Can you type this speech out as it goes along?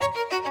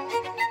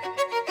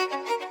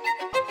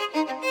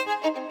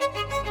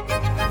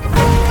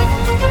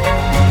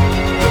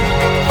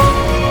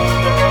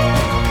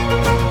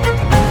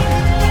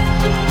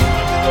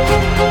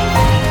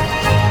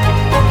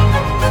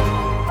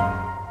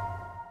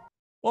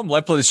Well,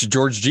 my pleasure. This is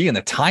George G, and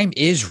the time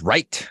is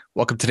right.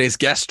 Welcome to today's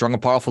guest, strong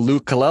and powerful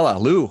Lou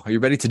Colella. Lou, are you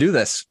ready to do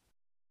this?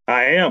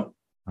 I am.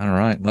 All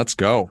right, let's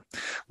go.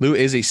 Lou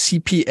is a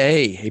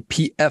CPA, a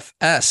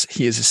PFS.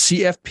 He is a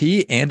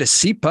CFP and a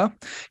CPA.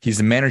 He's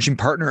the managing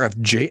partner of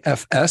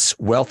JFS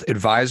Wealth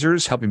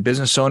Advisors, helping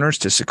business owners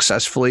to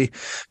successfully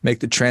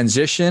make the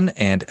transition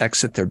and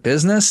exit their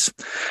business.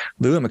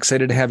 Lou, I'm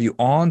excited to have you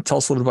on. Tell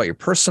us a little bit about your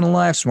personal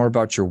life, some more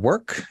about your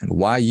work, and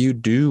why you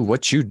do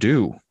what you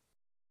do.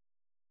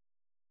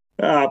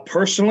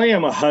 Personally,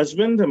 I'm a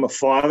husband. I'm a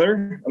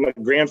father. I'm a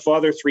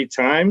grandfather 3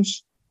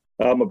 times.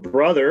 I'm a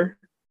brother,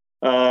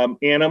 and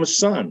I'm a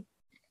son.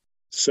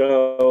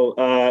 So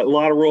a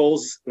lot of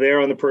roles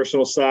there on the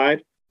personal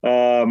side.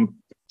 When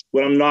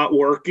I'm not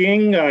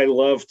working, I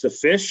love to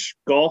fish,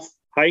 golf,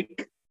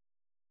 hike,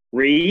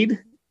 read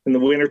in the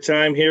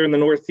wintertime here in the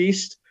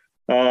Northeast.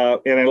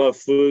 And I love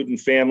food and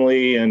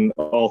family and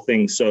all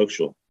things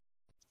social.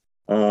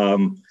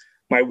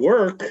 My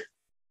work,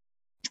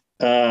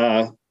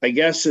 I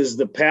guess, is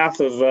the path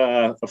of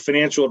a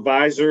financial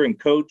advisor and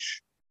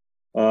coach,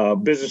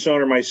 business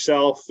owner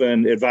myself,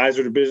 and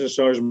advisor to business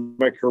owners.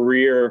 My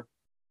career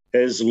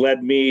has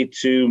led me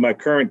to my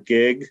current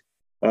gig,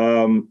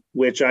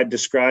 which I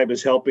describe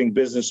as helping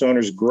business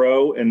owners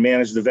grow and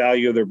manage the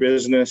value of their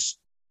business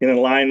in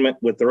alignment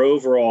with their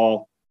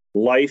overall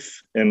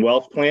life and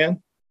wealth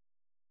plan,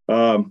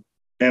 and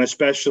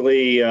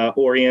especially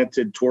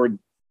oriented toward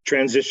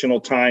transitional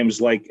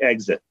times like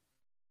exit.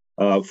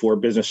 For a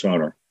business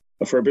owner.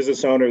 For a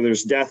business owner,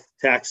 there's death,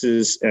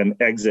 taxes,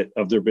 and exit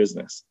of their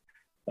business.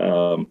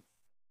 And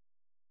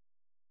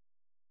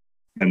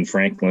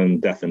Franklin,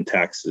 death and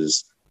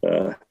taxes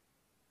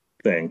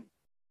thing.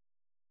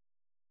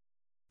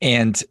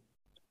 And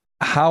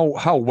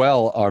how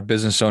well are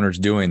business owners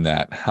doing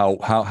that?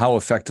 How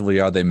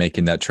effectively are they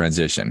making that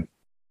transition?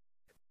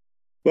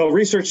 Well,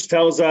 research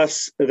tells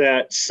us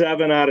that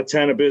 7 out of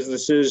 10 of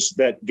businesses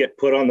that get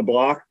put on the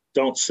block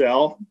don't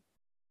sell.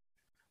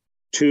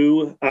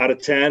 2 out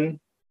of 10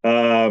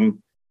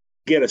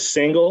 get a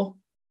single.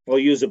 I'll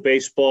use a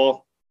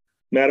baseball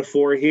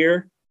metaphor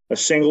here. A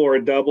single or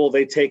a double,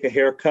 they take a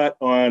haircut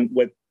on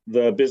what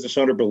the business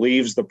owner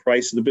believes the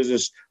price of the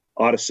business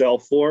ought to sell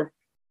for.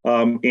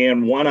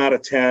 And 1 out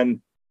of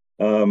 10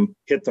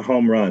 hit the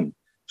home run.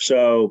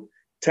 So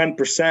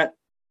 10%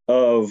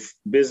 of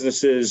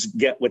businesses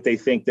get what they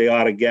think they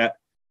ought to get.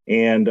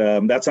 And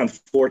that's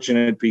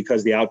unfortunate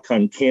because the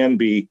outcome can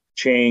be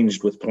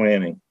changed with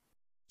planning.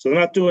 So they're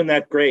not doing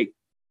that great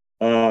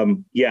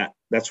yet.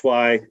 That's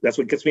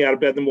what gets me out of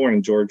bed in the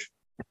morning, George.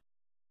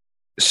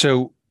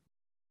 So,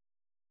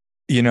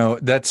 I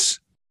don't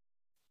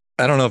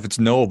know if it's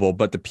knowable,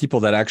 but the people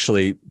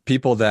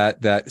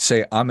that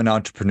say, I'm an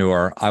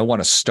entrepreneur, I want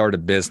to start a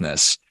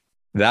business,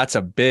 that's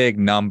a big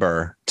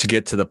number to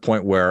get to the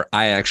point where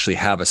I actually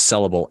have a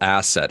saleable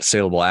asset.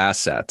 So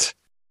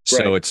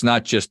Right. It's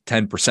not just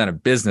 10%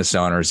 of business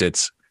owners.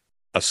 It's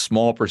a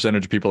small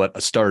percentage of people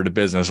that started a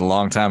business a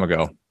long time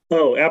ago.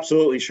 Oh,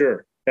 absolutely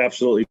sure.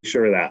 Absolutely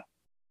sure of that.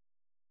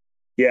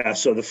 Yeah.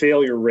 So the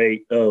failure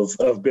rate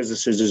of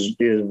businesses is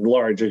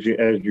large as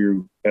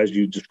you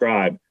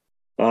described.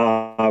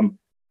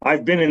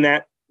 I've been in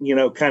that,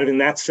 kind of in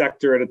that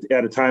sector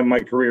at a time in my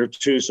career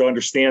too. So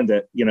understand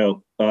that,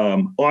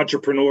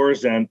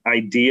 entrepreneurs and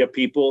idea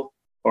people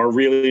are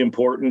really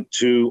important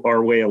to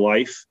our way of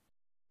life.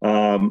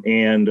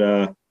 And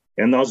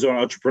those are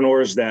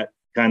entrepreneurs that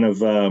kind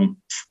of,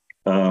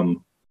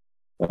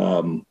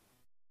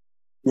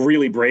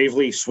 really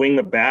bravely swing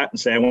the bat and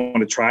say, I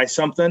want to try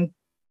something,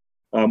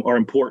 are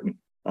important.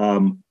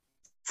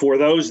 For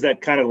those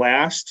that kind of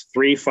last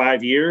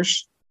 3-5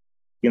 years,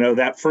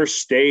 that first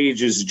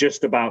stage is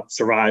just about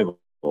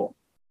survival.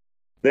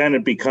 Then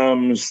it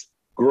becomes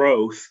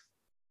growth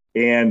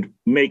and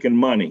making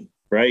money,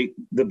 right?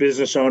 The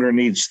business owner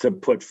needs to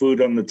put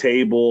food on the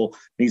table,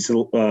 needs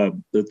to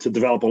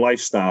develop a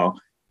lifestyle.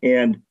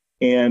 And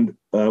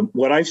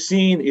what I've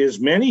seen is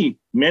many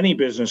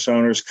business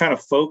owners kind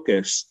of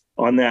focus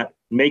on that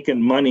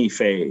making money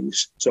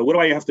phase. So what do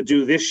I have to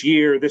do this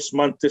year, this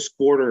month, this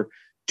quarter,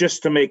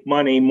 just to make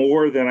money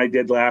more than I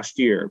did last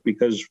year?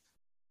 Because,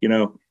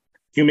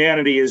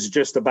 humanity is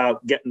just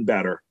about getting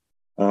better.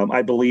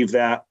 I believe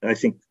that. I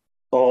think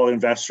all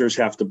investors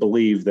have to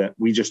believe that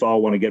we just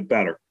all want to get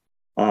better.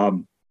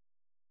 There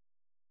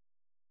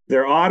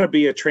ought to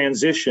be a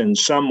transition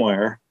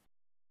somewhere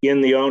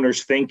in the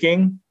owner's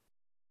thinking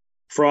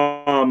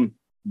from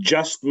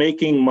just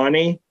making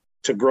money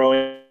to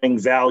growing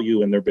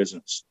value in their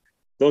business.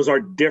 Those are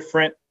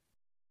different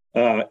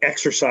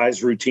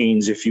exercise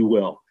routines, if you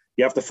will.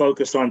 You have to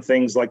focus on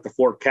things like the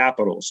 4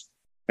 capitals.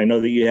 I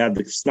know that you had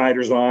the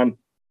Snyders on,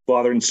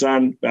 father and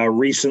son,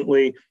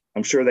 recently.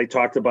 I'm sure they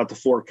talked about the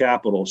 4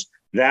 capitals.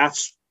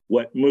 That's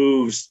what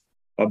moves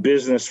a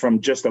business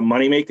from just a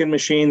money-making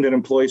machine that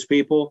employs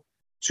people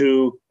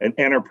to an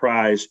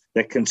enterprise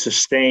that can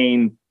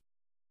sustain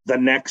the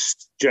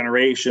next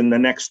generation, the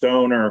next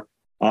owner,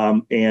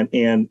 and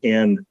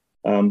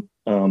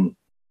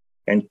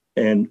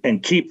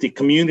and keep the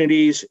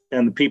communities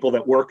and the people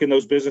that work in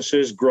those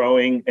businesses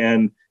growing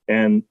and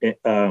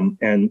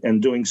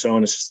doing so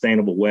in a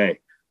sustainable way.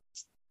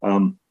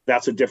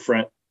 That's a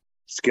different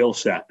skill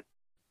set,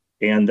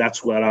 and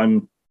that's what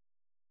I'm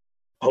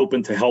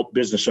hoping to help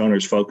business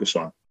owners focus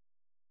on.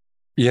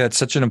 Yeah, it's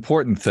such an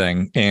important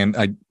thing,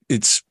 and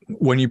it's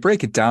when you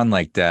break it down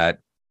like that.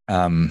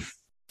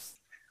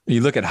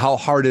 You look at how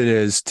hard it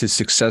is to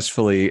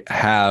successfully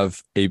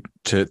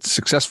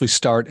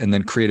start and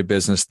then create a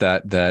business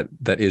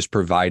that is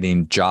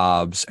providing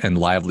jobs and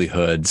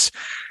livelihoods.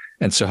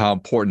 And so how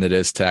important it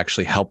is to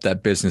actually help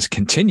that business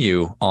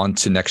continue on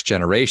to next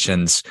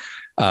generations.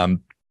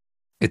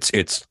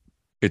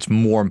 It's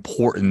more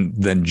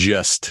important than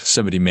just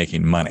somebody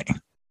making money.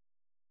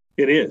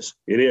 It is.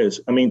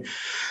 I mean,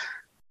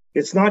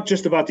 it's not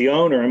just about the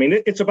owner. I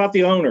mean, it's about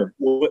the owner.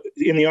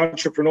 In the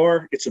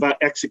entrepreneur, it's about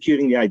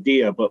executing the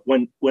idea. But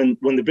when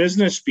the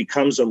business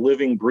becomes a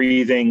living,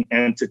 breathing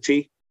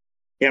entity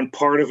and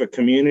part of a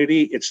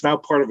community, it's now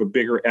part of a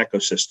bigger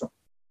ecosystem,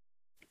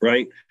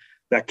 right?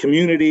 That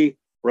community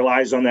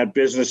relies on that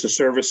business, the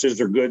services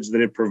or goods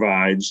that it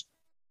provides.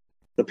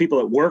 The people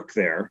that work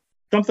there,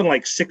 something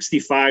like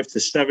 65 to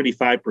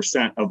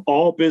 75% of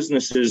all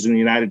businesses in the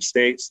United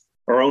States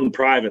are owned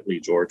privately,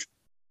 George.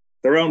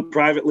 They're owned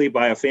privately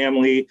by a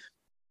family,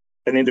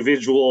 an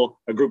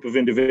individual, a group of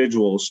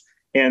individuals,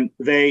 and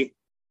they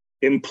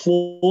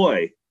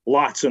employ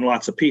lots and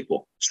lots of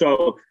people.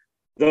 So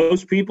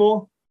those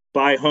people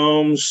buy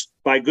homes,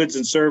 buy goods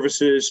and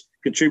services,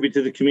 contribute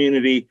to the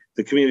community.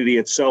 The community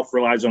itself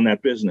relies on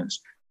that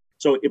business.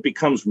 So it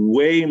becomes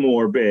way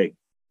more big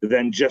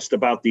than just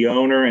about the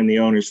owner and the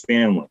owner's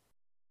family.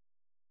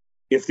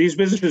 If these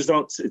businesses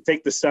don't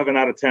take the 7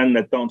 out of 10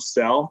 that don't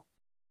sell,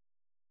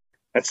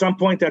 at some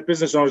point, that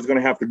business owner is going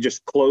to have to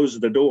just close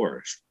the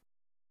doors.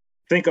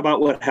 Think about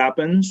what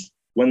happens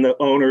when the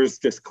owners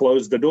just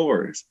close the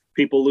doors.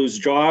 People lose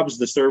jobs,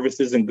 the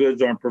services and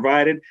goods aren't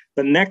provided.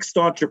 The next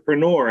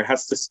entrepreneur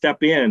has to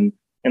step in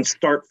and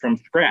start from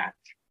scratch.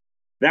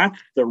 That's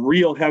the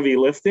real heavy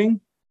lifting,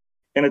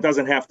 and it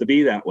doesn't have to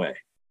be that way.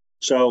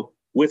 So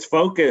with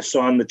focus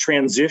on the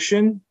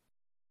transition,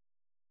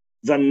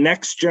 the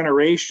next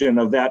generation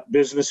of that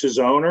business's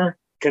owner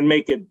can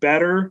make it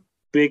better,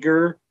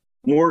 bigger,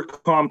 more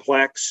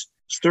complex,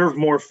 serve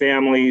more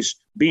families,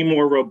 be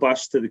more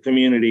robust to the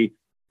community.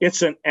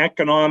 It's an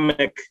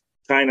economic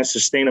kind of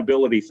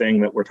sustainability thing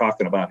that we're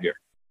talking about here.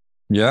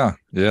 Yeah.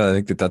 I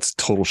think that's a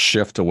total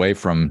shift away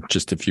from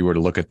just if you were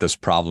to look at this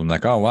problem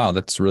like, oh, wow,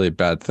 that's really a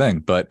bad thing.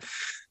 But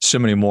so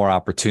many more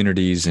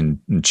opportunities and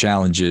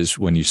challenges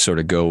when you sort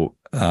of go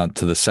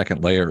to the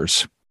second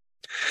layers.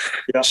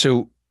 Yeah.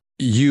 So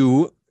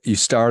you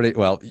started,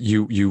 well,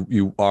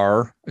 you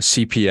are a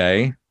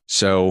CPA.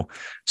 So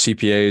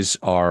CPAs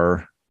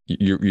are,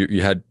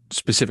 you had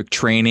specific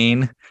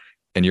training,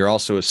 and you're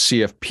also a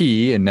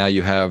CFP, and now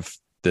you have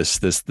this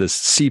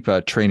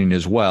CIPA training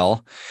as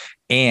well,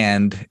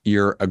 and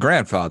you're a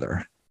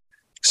grandfather.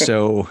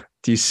 So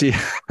do you see?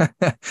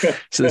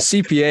 So the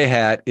CPA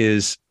hat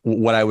is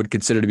what I would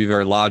consider to be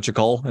very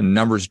logical and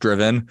numbers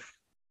driven,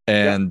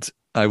 and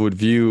I would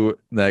view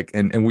like,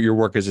 and your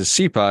work as a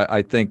CIPA,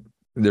 I think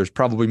there's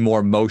probably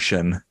more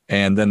motion.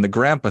 And then the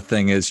grandpa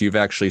thing is you've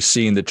actually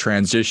seen the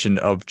transition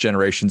of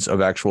generations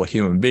of actual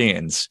human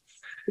beings.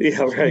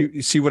 Yeah, right.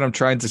 You see what I'm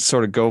trying to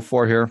sort of go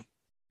for here?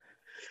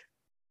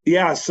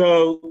 Yeah.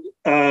 So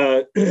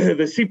the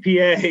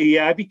CPA,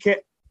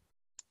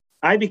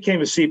 I became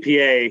a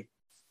CPA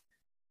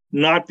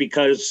not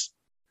because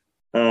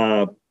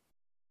I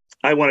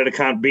wanted to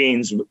count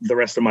beans the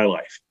rest of my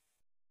life.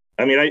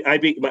 I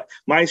mean,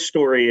 my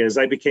story is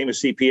I became a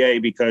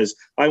CPA because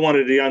I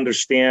wanted to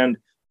understand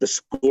the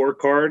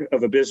scorecard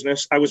of a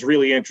business. I was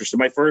really interested.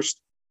 My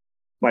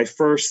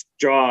first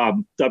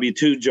job,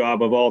 W-2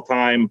 job of all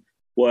time,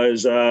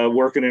 was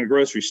working in a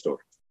grocery store.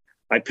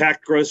 I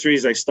packed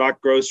groceries, I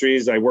stocked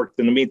groceries, I worked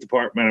in the meat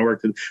department,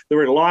 there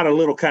were a lot of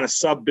little kind of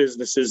sub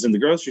businesses in the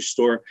grocery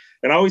store,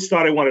 and I always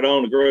thought I wanted to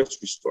own a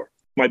grocery store.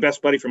 My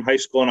best buddy from high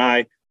school and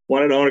I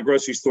wanted to own a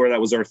grocery store.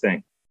 That was our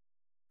thing.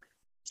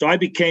 So I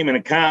became an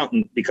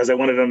accountant because I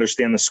wanted to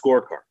understand the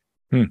scorecard.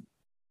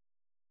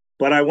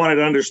 But I wanted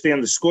to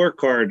understand the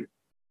scorecard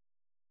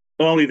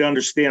only to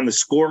understand the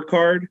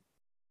scorecard.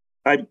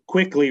 I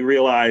quickly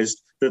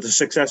realized that the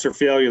success or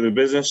failure of the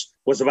business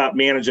was about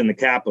managing the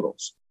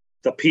capitals,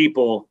 the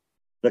people,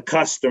 the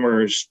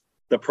customers,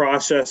 the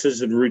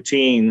processes and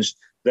routines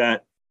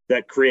that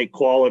create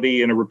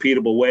quality in a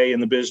repeatable way in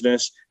the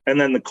business, and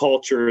then the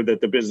culture that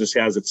the business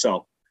has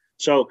itself.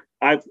 So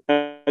I've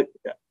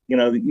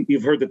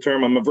you've heard the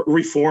term, I'm a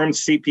reformed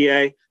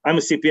CPA. I'm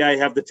a CPA, I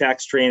have the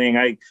tax training.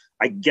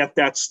 I get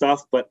that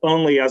stuff, but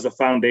only as a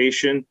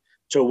foundation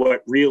to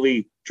what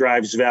really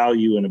drives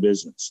value in a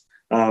business.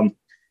 My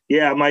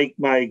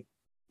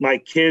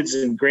kids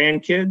and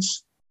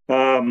grandkids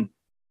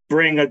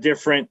bring a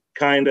different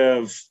kind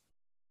of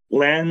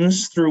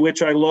lens through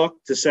which I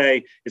look to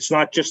say, it's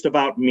not just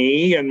about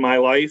me and my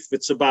life.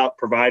 It's about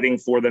providing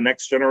for the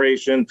next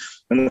generation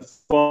and the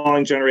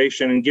following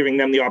generation and giving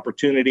them the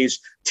opportunities,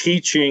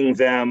 teaching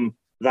them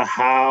the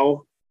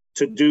how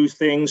to do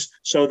things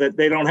so that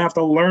they don't have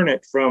to learn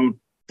it from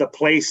the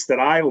place that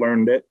I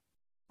learned it.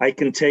 I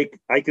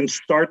can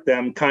start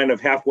them kind of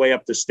halfway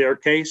up the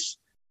staircase,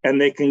 and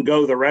they can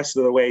go the rest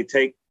of the way,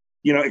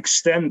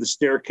 extend the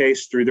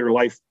staircase through their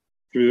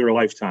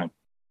lifetime.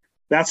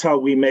 That's how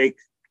we make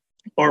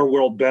our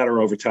world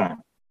better over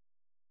time.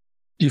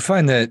 You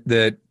find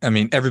that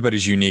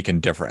everybody's unique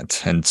and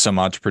different, and some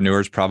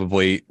entrepreneurs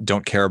probably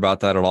don't care about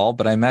that at all,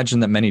 but I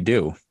imagine that many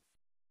do.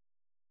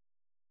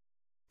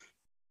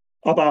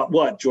 About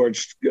what,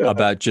 George?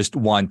 About just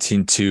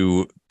wanting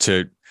to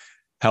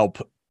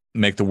help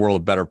make the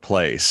world a better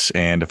place.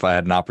 And if I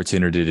had an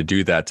opportunity to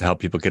do that, to help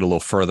people get a little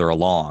further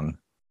along.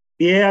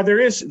 Yeah, there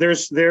is,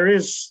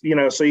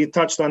 so you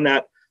touched on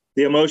that,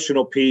 the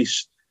emotional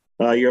piece,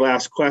 your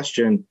last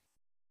question,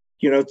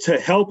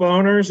 to help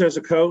owners as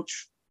a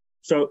coach.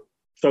 So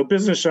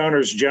business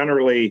owners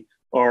generally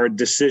are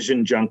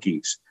decision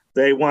junkies.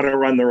 They want to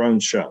run their own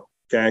show.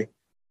 Okay.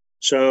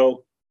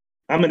 So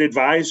I'm an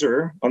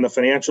advisor on the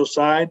financial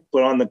side,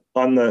 but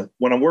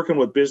when I'm working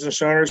with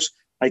business owners,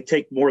 I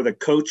take more the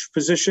coach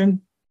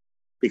position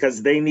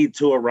because they need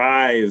to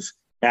arrive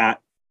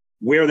at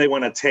where they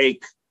want to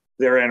take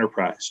their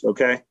enterprise.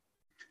 Okay.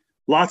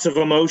 Lots of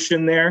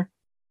emotion there.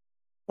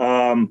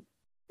 And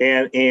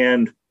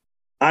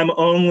I'm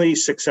only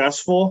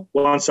successful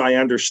once I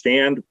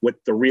understand what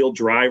the real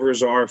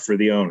drivers are for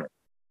the owner.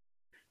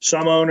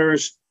 Some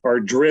owners are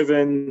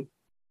driven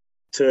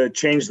to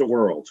change the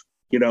world,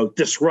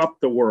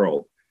 disrupt the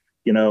world.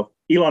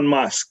 Elon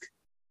Musk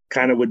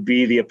kind of would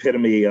be the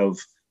epitome of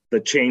the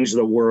change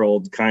the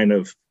world kind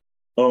of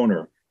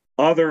owner.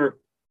 Other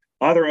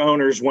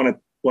owners want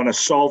to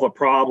solve a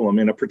problem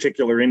in a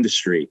particular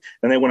industry,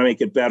 and they want to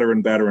make it better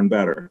and better and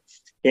better.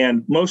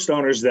 And most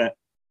owners that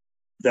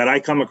I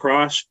come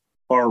across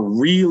are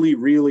really,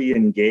 really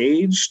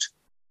engaged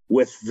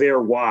with their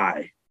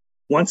why.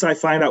 Once I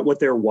find out what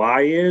their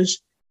why is,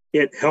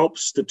 it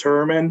helps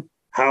determine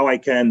how I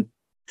can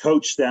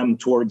coach them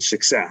towards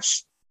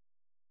success.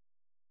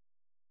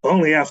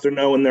 Only after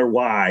knowing their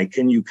why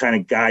can you kind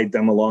of guide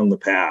them along the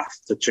path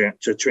to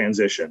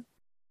transition.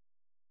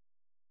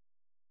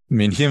 I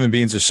mean, human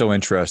beings are so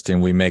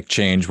interesting. We make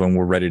change when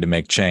we're ready to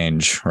make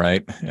change,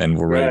 right? And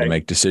we're ready to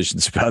make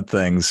decisions about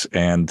things.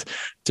 And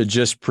to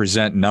just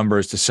present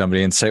numbers to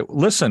somebody and say,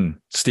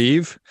 listen,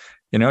 Steve,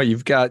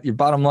 you've got, your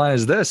bottom line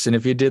is this. And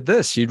if you did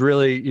this, you'd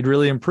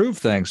really improve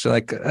things. So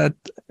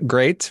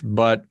great,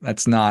 but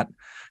that's not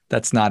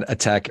a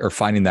tech or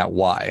finding that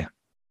why.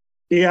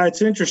 Yeah,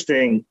 it's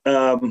interesting.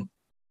 I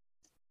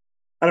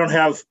don't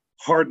have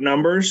hard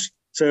numbers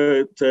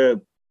to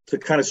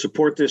kind of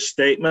support this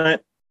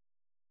statement,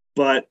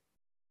 but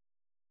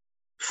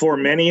for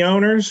many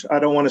owners, I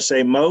don't want to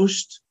say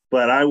most,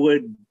 but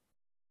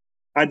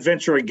I'd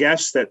venture a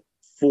guess that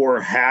for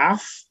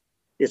half,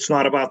 it's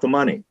not about the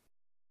money.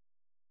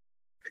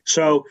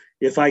 So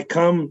if I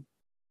come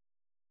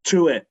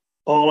to it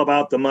all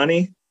about the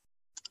money,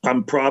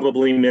 I'm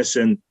probably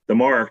missing the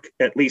mark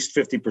at least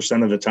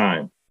 50% of the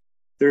time.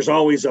 There's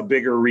always a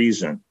bigger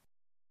reason.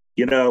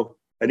 An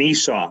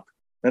ESOP,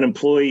 an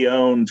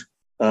employee-owned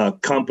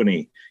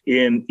company,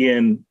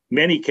 in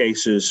many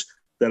cases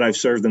that I've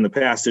served in the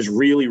past, is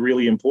really,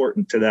 really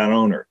important to that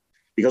owner.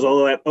 Because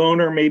although that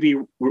owner may be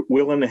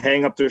willing to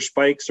hang up their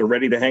spikes or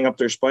ready to hang up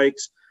their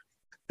spikes,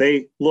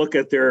 they look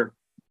at their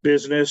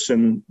business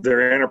and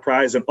their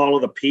enterprise and all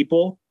of the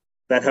people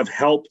that have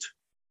helped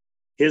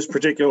his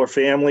particular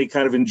family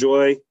kind of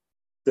enjoy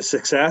the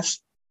success.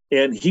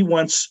 And he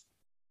wants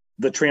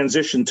the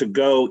transition to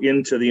go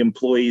into the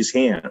employee's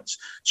hands.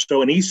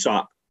 So an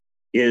ESOP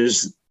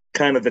is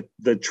kind of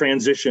the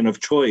transition of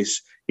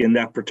choice in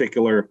that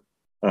particular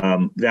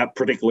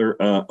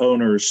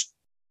owner's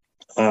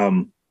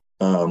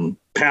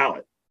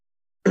palette.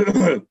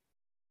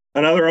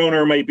 Another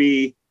owner may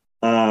be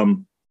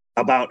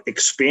about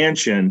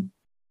expansion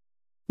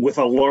with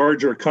a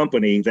larger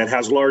company that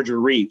has larger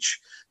reach.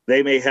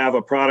 They may have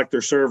a product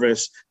or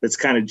service that's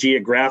kind of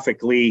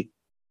geographically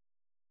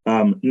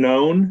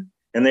known,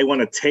 and they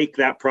want to take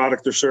that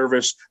product or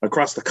service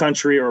across the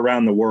country or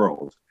around the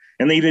world,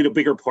 and they need a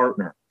bigger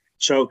partner.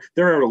 So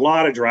there are a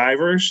lot of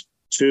drivers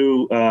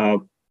to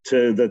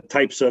the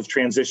types of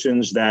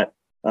transitions that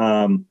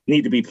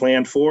need to be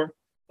planned for,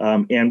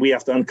 and we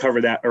have to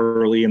uncover that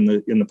early in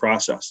the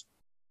process.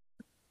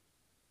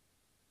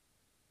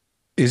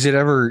 Is it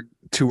ever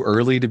too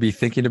early to be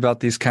thinking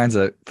about these kinds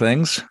of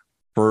things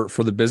for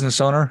the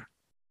business owner?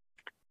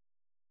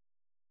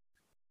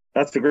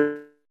 That's a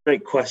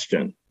great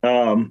question.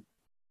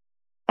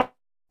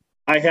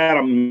 I had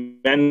a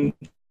mentor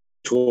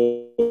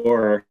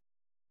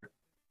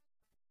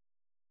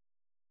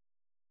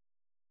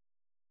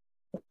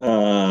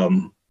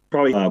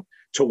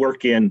to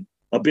work in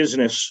a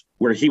business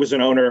where he was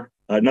an owner.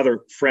 Another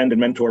friend and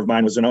mentor of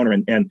mine was an owner,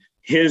 and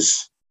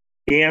his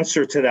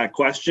answer to that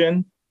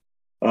question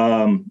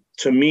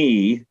to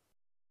me,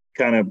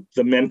 kind of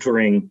the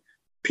mentoring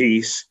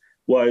piece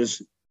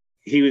was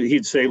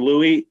he'd say,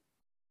 Louis,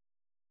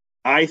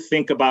 I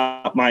think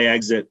about my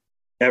exit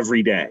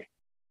every day.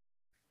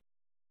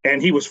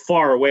 And he was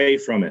far away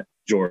from it,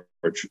 George.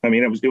 I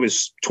mean, it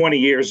was 20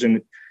 years.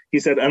 And he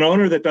said, an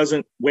owner that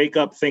doesn't wake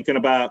up thinking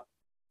about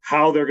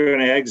how they're going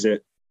to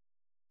exit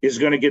is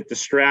going to get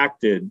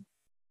distracted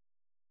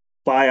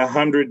by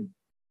 100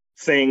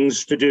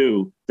 things to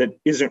do that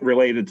isn't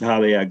related to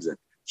how they exit.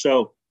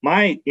 So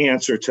my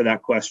answer to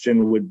that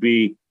question would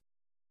be,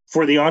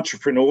 for the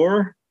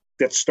entrepreneur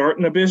that's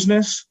starting a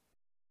business,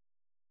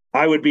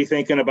 I would be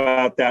thinking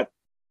about that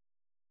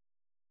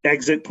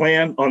exit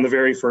plan on the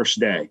very first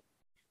day.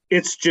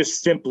 It's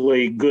just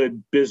simply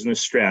good business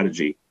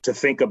strategy to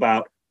think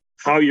about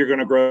how you're going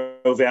to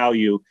grow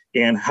value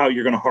and how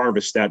you're going to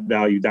harvest that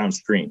value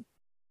downstream.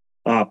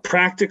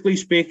 Practically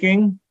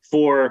speaking,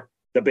 for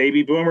the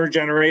baby boomer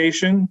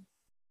generation,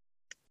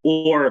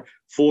 or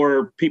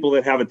for people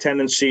that have a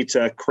tendency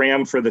to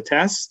cram for the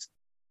test,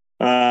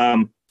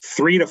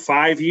 3 to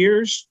 5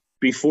 years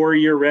before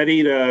you're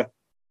ready to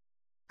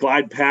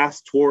glide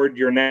path toward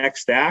your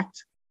next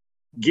act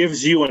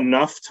gives you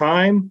enough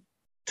time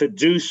to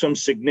do some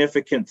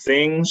significant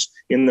things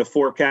in the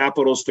 4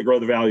 capitals to grow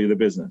the value of the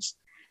business.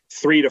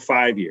 3 to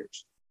 5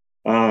 years.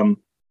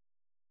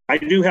 I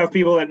do have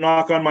people that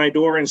knock on my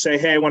door and say,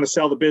 hey, I want to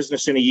sell the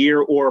business in a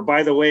year, or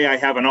by the way, I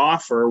have an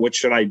offer. What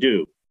should I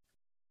do?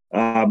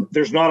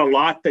 There's not a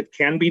lot that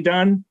can be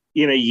done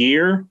in a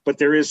year, but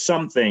there is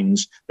some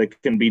things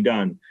that can be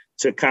done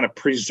to kind of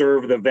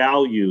preserve the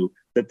value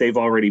that they've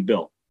already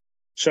built.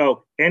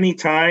 So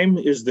anytime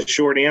is the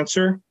short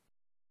answer.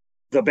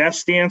 The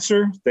best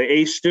answer, the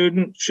A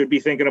student should be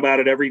thinking about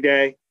it every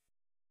day.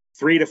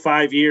 3 to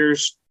 5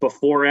 years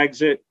before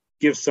exit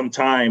gives some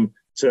time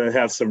to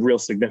have some real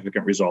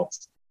significant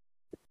results.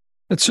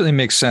 That certainly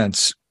makes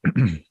sense.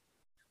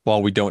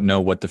 While we don't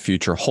know what the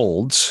future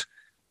holds,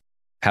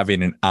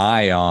 having an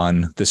eye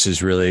on this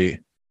is really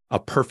a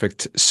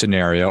perfect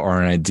scenario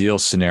or an ideal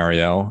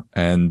scenario,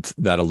 and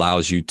that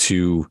allows you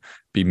to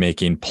be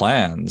making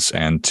plans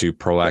and to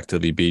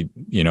proactively be,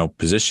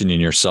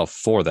 positioning yourself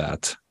for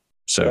that.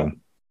 So,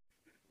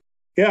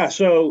 yeah.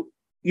 So,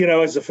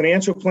 as a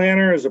financial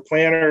planner, as a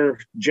planner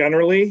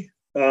generally,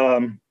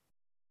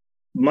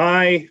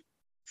 my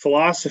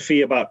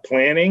philosophy about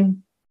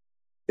planning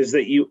is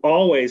that you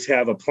always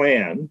have a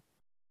plan,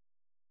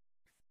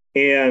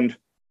 and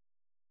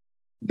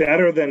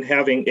better than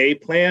having a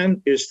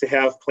plan is to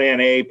have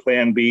plan A,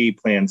 plan B,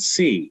 plan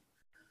C.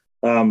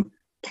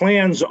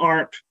 Plans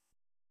aren't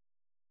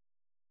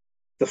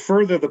the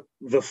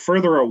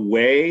further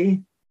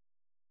away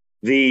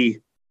the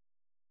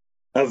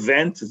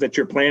event that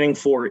you're planning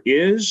for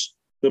is,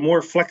 the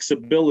more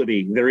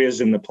flexibility there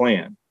is in the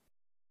plan.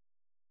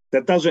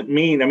 That doesn't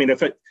mean,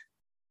 if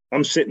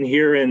I'm sitting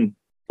here in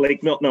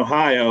Lake Milton,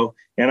 Ohio,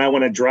 and I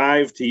want to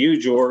drive to you,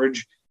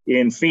 George,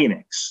 in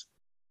Phoenix,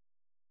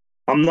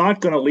 I'm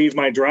not going to leave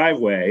my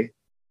driveway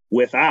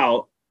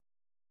without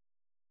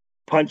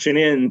punching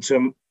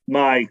into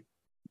my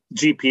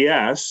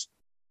GPS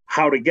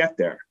how to get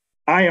there.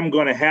 I am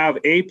going to have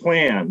a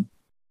plan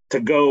to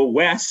go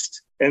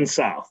west and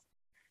south.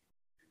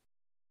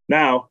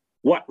 Now,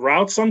 what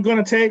routes I'm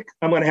going to take,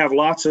 I'm going to have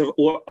lots of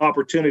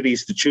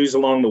opportunities to choose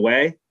along the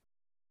way.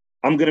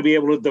 I'm going to be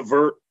able to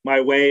divert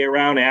my way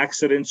around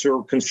accidents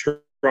or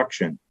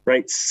construction,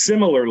 right?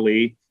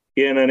 Similarly,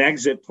 in an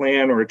exit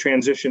plan or a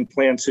transition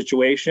plan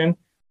situation,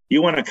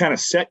 you want to kind of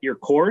set your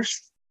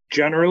course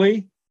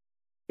generally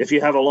if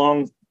you have a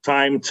long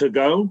time to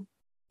go,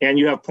 and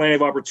you have plenty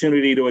of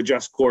opportunity to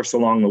adjust course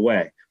along the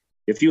way.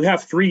 If you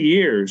have 3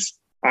 years,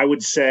 I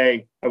would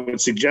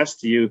suggest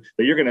to you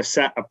that you're going to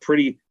set a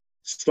pretty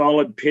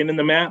solid pin in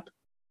the map,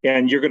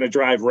 and you're going to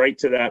drive right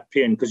to that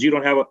pin, because you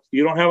don't have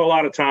a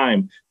lot of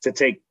time to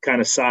take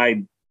kind of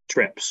side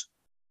trips.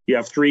 You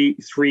have three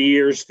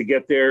years to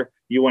get there.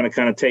 You want to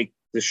kind of take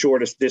the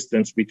shortest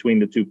distance between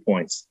the 2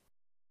 points.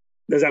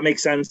 Does that make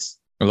sense?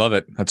 I love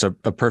it. That's a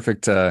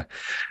perfect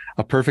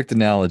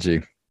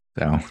analogy.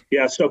 So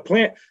yeah. So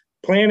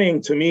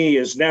planning to me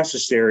is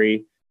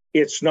necessary.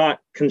 It's not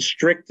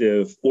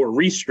constrictive or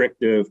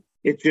restrictive.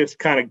 It just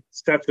kind of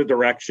sets a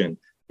direction.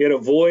 It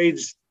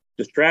avoids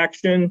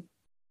distraction,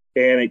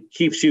 and it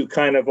keeps you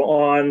kind of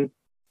on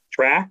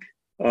track,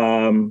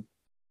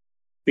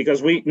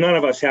 because none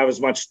of us have as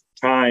much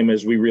time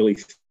as we really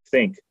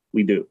think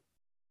we do.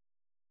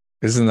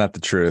 Isn't that the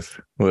truth,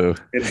 Lou?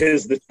 It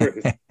is the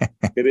truth.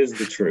 It is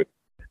the truth.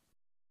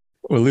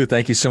 Well, Lou,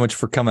 thank you so much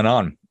for coming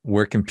on.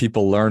 Where can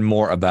people learn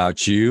more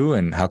about you,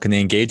 and how can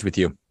they engage with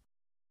you?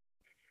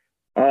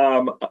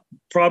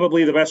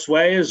 Probably the best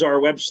way is our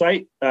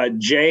website,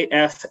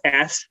 jfswa.com.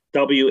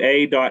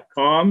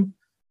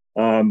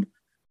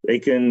 They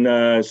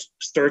can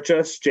search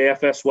us,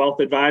 JFS Wealth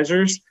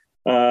Advisors.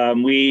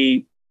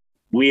 We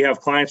have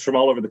clients from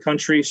all over the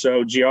country,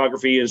 so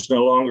geography is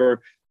no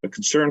longer a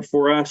concern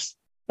for us.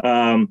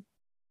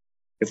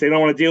 If they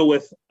don't want to deal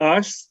with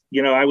us,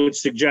 I would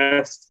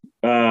suggest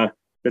that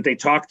they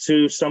talk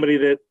to somebody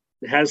that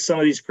has some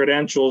of these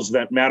credentials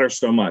that matter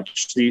so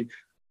much. The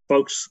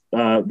folks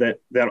that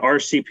are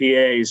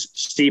CPAs,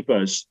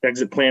 SEPAs,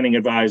 exit planning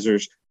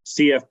advisors,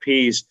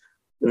 CFPs,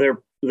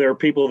 they're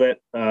people that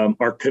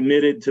are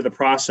committed to the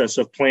process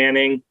of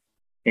planning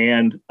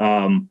and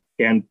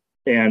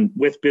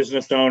with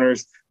business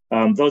owners.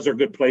 Those are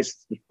good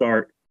places to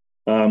start.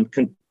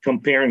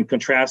 Compare and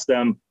contrast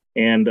them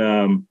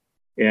and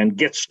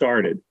get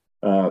started.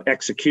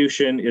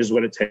 Execution is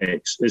what it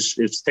takes.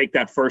 It's take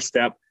that first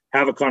step,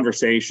 have a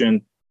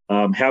conversation,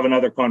 have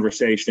another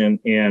conversation,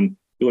 and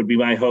it would be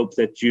my hope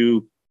that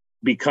you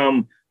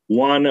become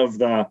one of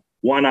the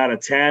 1 out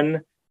of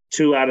 10,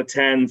 2 out of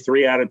 10,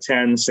 3 out of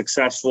 10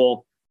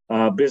 successful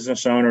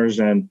business owners.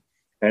 And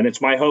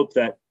it's my hope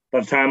that by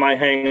the time I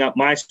hang up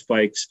my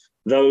spikes,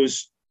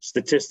 those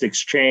statistics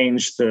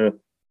change to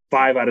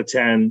 5 out of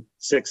 10,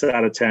 6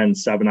 out of 10,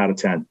 7 out of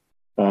 10.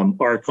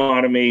 Our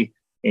economy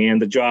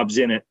and the jobs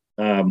in it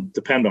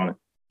depend on it.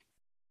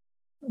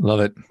 Love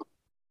it.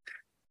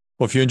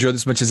 Well, if you enjoyed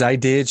this as much as I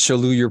did, show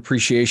Lou your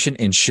appreciation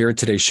and share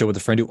today's show with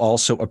a friend who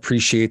also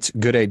appreciates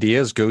good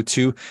ideas. Go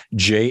to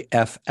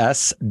jfswa.com.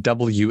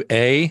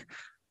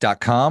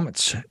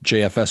 It's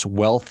JFS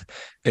Wealth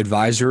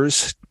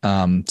Advisors.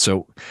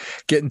 So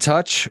get in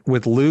touch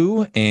with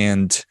Lou,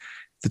 and if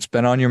it's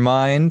been on your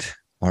mind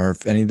or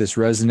if any of this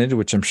resonated,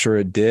 which I'm sure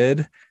it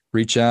did,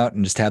 reach out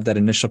and just have that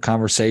initial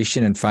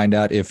conversation and find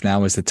out if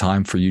now is the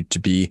time for you to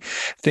be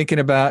thinking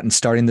about and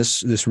starting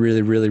this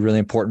really, really, really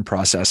important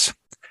process.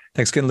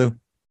 Thanks again, Lou.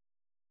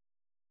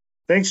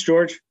 Thanks,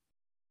 George.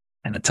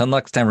 And until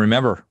next time,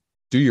 remember,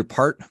 do your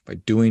part by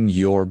doing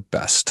your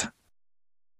best.